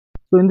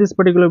So in this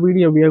particular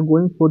video, we are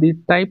going for the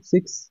type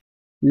 6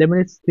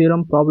 Leibniz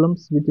theorem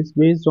problems, which is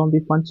based on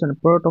the function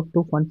product of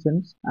two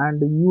functions and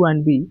u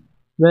and v,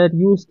 where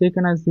u is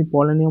taken as the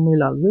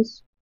polynomial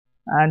always,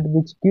 and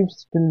which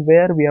gives till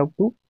where we have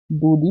to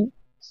do the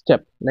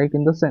step. Like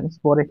in the sense,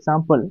 for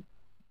example,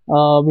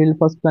 we'll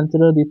first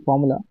consider the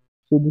formula.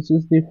 So this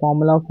is the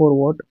formula for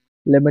what?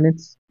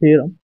 Leibniz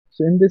theorem.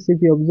 So in this, if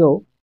you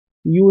observe,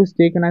 u is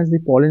taken as the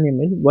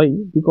polynomial. Why?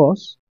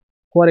 Because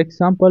for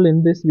example,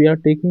 in this we are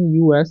taking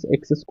u as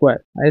x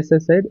square. As I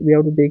said, we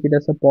have to take it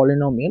as a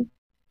polynomial.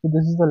 So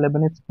this is the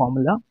Leibniz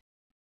formula.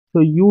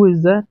 So u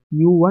is the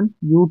u1,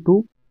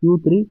 u2,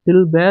 u3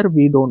 till where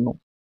we don't know.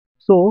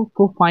 So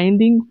for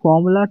finding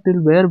formula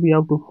till where we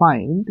have to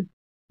find,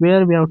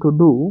 where we have to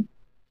do.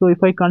 So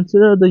if I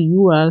consider the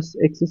u as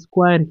x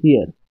square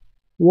here,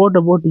 what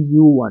about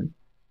u1?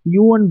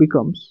 u1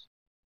 becomes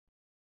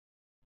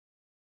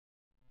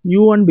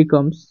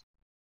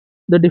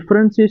the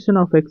differentiation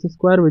of x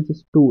square, which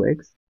is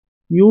 2x.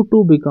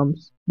 u2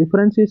 becomes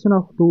differentiation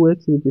of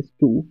 2x, which is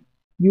 2.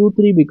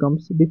 u3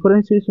 becomes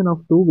differentiation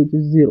of 2, which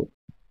is 0.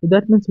 So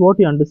that means what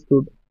you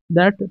understood,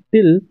 that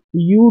till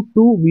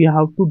u2 we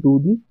have to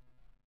do the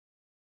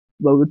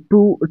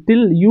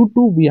till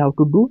u2 we have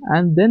to do,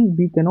 and then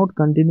we cannot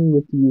continue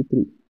with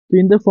u3. So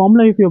in the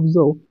formula, if you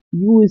observe,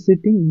 u is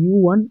sitting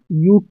u1,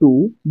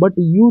 u2, but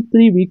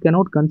u3 we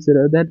cannot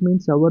consider. That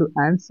means our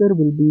answer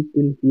will be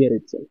till here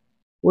itself.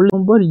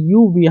 Remember,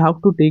 u we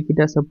have to take it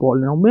as a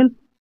polynomial.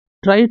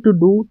 Try to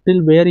do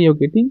till where you're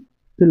getting,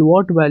 till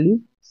what value.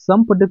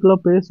 Some particular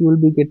place you will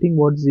be getting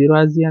what 0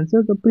 as the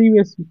answer. The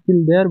previous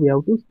till there we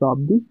have to stop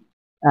the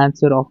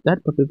answer of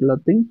that particular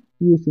thing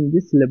using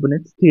this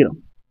Leibniz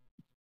theorem.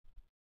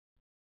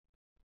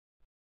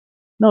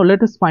 Now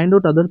let us find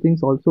out other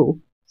things also.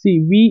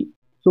 See,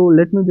 so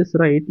let me just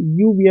write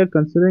u we are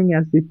considering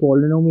as the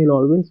polynomial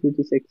always, which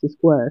is x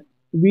square.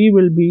 V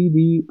will be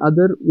the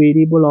other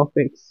variable of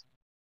x,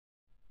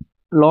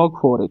 log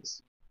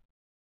 4x.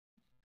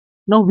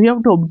 Now we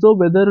have to observe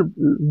whether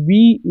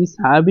v is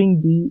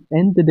having the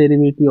nth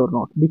derivative or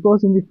not,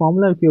 because in the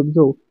formula, if you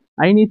observe,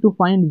 I need to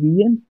find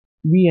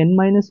vn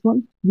minus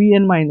 1,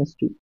 vn minus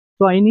 2.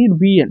 So I need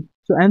vn.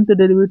 So nth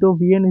derivative of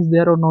vn is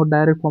there or not?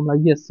 Direct formula,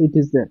 yes, it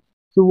is there.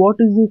 So what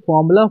is the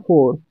formula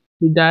for?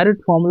 The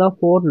direct formula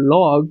for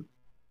log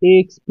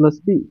ax plus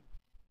b.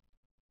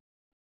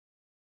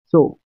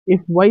 So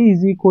if y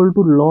is equal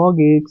to log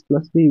ax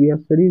plus b, we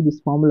have studied this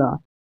formula.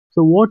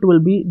 So what will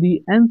be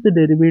the nth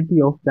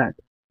derivative of that?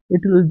 It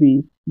will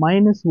be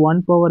minus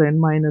 1 power n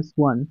minus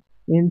 1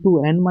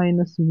 into n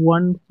minus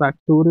 1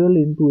 factorial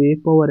into a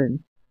power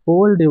n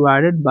whole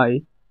divided by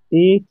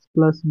ax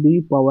plus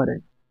b power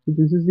n. So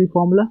this is the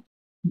formula.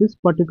 This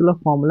particular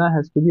formula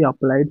has to be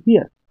applied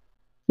here.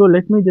 So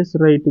let me just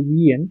write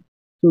Vn.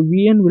 So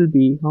Vn will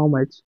be how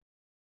much?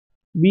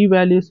 V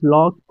value is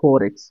log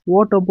 4x.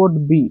 What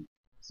about B?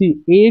 See,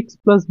 Ax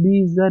plus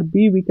B is there.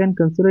 B we can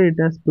consider it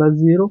as plus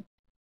 0.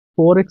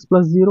 4x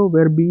plus 0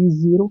 where B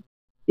is 0.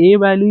 A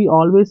value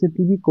always it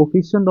will be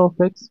coefficient of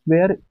x,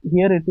 where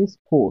here it is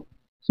 4.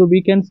 So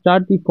we can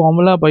start the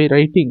formula by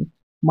writing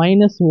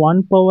minus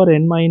 1 power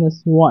n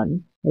minus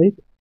 1, right,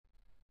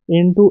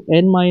 into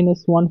n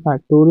minus 1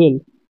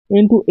 factorial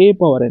into a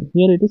power n.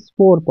 Here it is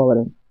 4 power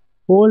n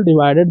whole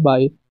divided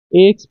by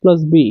ax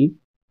plus b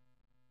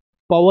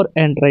power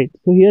n, right?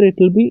 So here it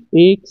will be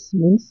ax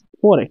means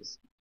 4x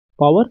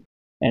power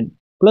n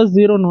plus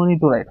 0, no need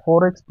to write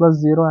 4x plus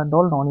 0 and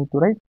all, no need to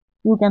write.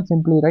 You can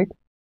simply write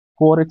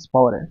 4x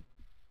power n.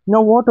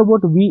 Now what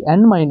about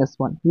vn minus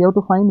 1? We have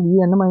to find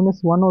vn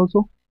minus 1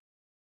 also.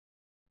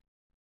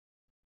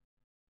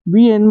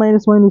 Vn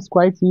minus 1 is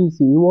quite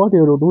easy. What you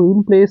have to do,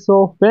 in place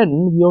of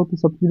n, you have to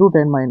substitute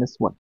n minus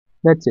 1.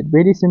 That's it.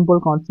 Very simple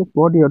concept.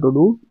 What you have to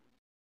do,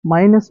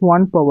 minus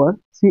 1 power,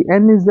 see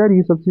n is there,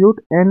 you substitute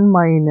n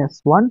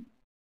minus 1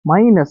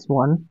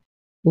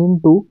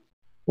 into,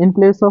 in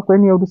place of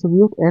n you have to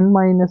substitute n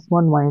minus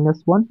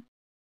 1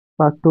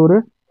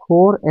 factorial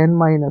 4n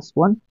minus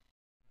 1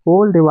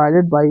 whole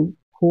divided by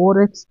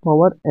 4x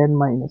power n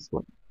minus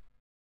 1.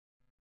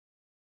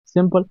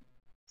 Simple.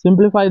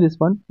 Simplify this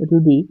one, it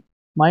will be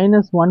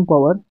minus 1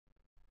 power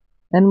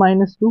n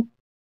minus 2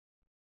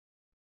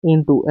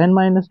 into n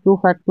minus 2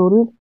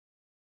 factorial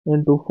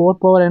into 4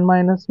 power n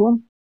minus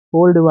 1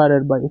 whole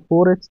divided by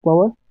 4x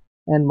power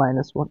n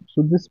minus 1.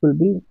 So this will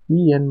be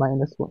vn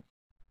minus 1.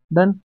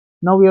 Done.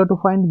 Now we have to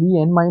find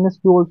vn minus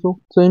 2 also.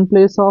 So in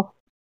place of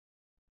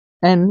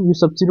n, you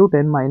substitute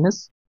n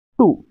minus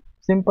 2.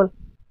 Simple.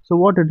 So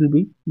what it will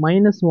be?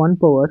 Minus 1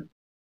 power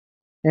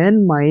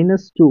n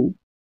minus 2.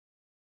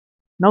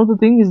 Now the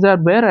thing is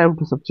that where I have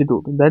to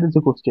substitute? That is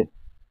the question.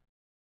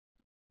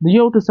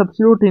 You have to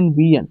substitute in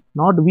vn,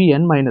 not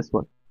vn minus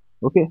 1.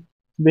 Okay.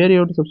 Where you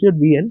have to substitute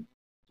vn.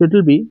 So it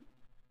will be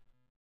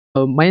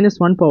minus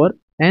 1 power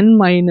n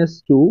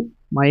minus 2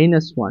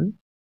 minus 1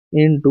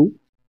 into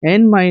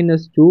n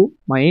minus 2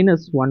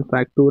 minus 1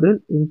 factorial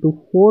into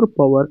 4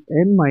 power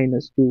n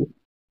minus 2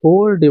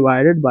 whole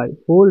divided by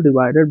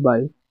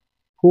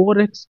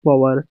 4x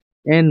power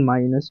n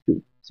minus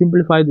 2.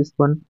 Simplify this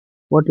one.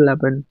 What will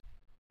happen?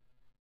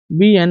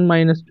 Vn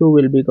minus 2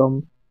 will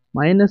become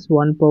minus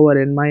 1 power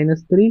n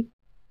minus 3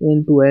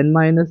 into n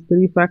minus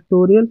 3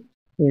 factorial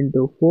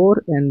into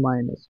 4n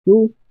minus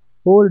 2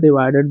 whole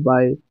divided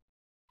by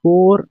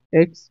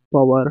 4x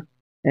power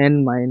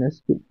n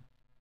minus 2.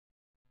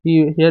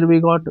 Here we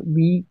got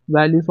v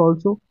values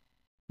also.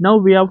 Now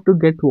we have to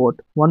get what?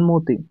 One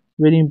more thing,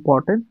 very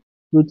important,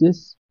 which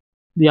is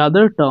the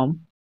other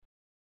term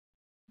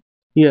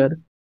here,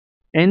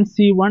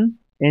 nc1,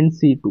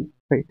 nc2,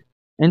 right?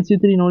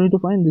 nc3 no need to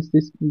find, this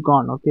is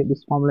gone, okay,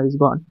 this formula is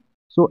gone.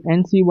 So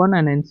nc1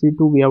 and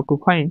nc2 we have to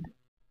find.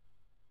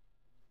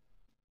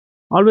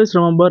 Always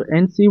remember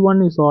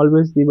nc1 is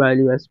always the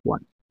value as 1.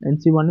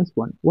 nc1 is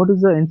 1. What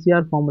is the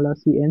ncr formula?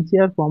 See,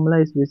 ncr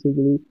formula is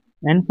basically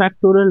n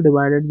factorial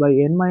divided by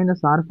n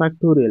minus r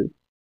factorial.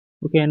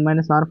 Okay, n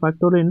minus r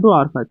factorial into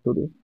r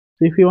factorial.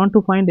 So if you want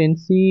to find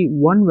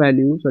nc1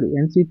 value, sorry,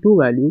 nc2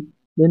 value,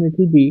 then it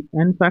will be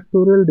n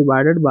factorial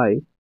divided by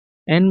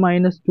n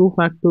minus 2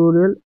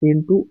 factorial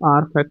into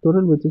r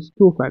factorial, which is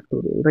 2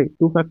 factorial, right?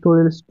 2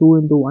 factorial is 2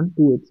 into 1,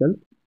 2 itself.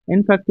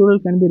 N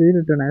factorial can be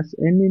rewritten as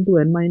n into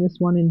n minus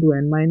 1 into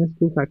n minus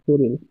 2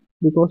 factorial,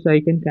 because I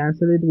can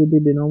cancel it with the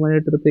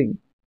denominator thing.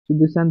 So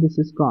this and this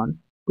is gone.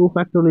 2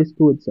 factorial is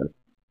 2 itself.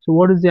 So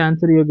what is the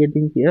answer you are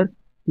getting here?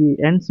 The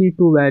nc2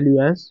 value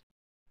as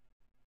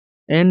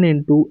n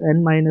into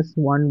n minus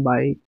 1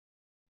 by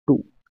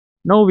 2.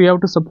 Now we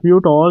have to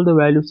substitute all the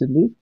values in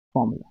the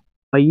formula.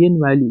 Yn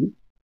value,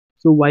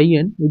 so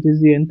yn, which is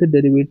the nth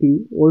derivative,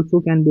 also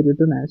can be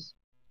written as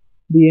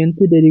the nth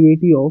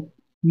derivative of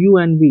u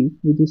and v,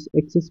 which is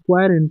x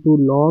square into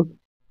log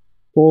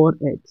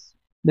 4x,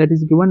 that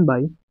is given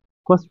by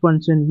first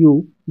function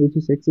u, which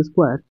is x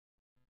square.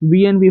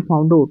 V and we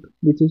found out,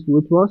 which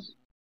was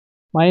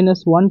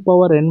minus 1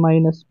 power n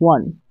minus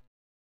 1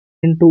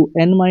 into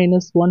n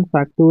minus 1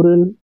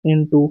 factorial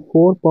into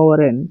 4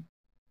 power n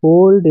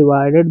whole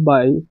divided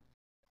by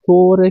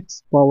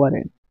 4x power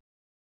n.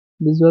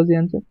 This was the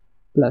answer.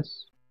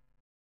 Plus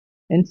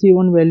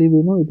nc1 value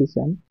we know it is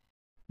n.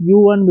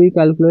 u1 we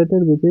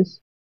calculated, which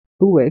is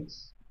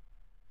 2x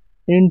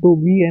into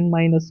vn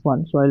minus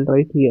 1. So I'll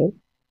write here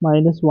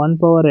minus 1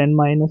 power n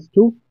minus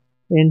 2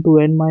 into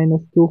n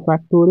minus 2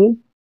 factorial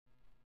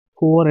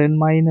 4n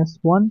minus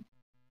 1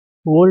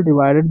 whole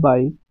divided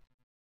by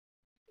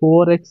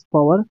 4x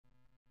power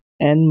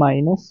n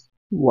minus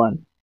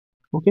 1.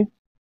 Okay.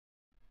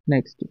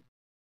 Next,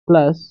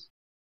 plus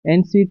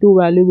nc2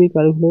 value we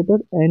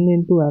calculated n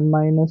into n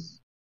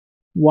minus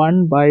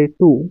 1 by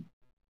 2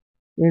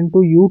 into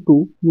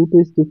u2.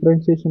 u2 is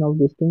differentiation of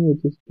this thing,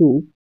 which is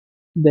 2.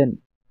 Then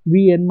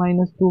vn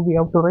minus 2 we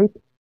have to write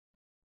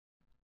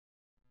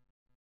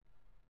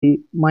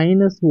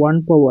minus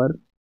 1 power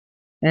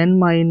n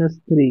minus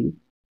 3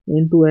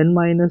 into n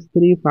minus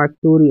 3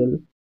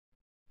 factorial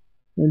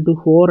into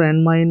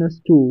 4n minus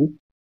 2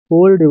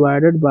 whole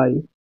divided by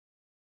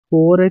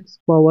 4x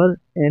power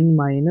n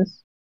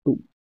minus 2.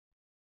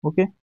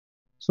 Okay,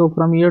 so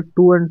from here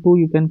 2 and 2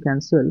 you can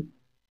cancel.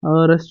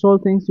 Rest all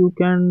things you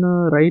can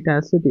write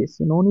as it is.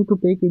 No need to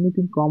take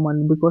anything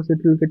common, because it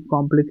will get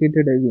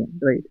complicated again,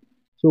 right?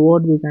 So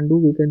what we can do,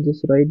 we can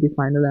just write the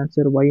final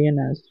answer yn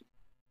as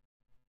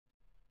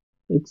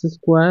x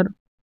square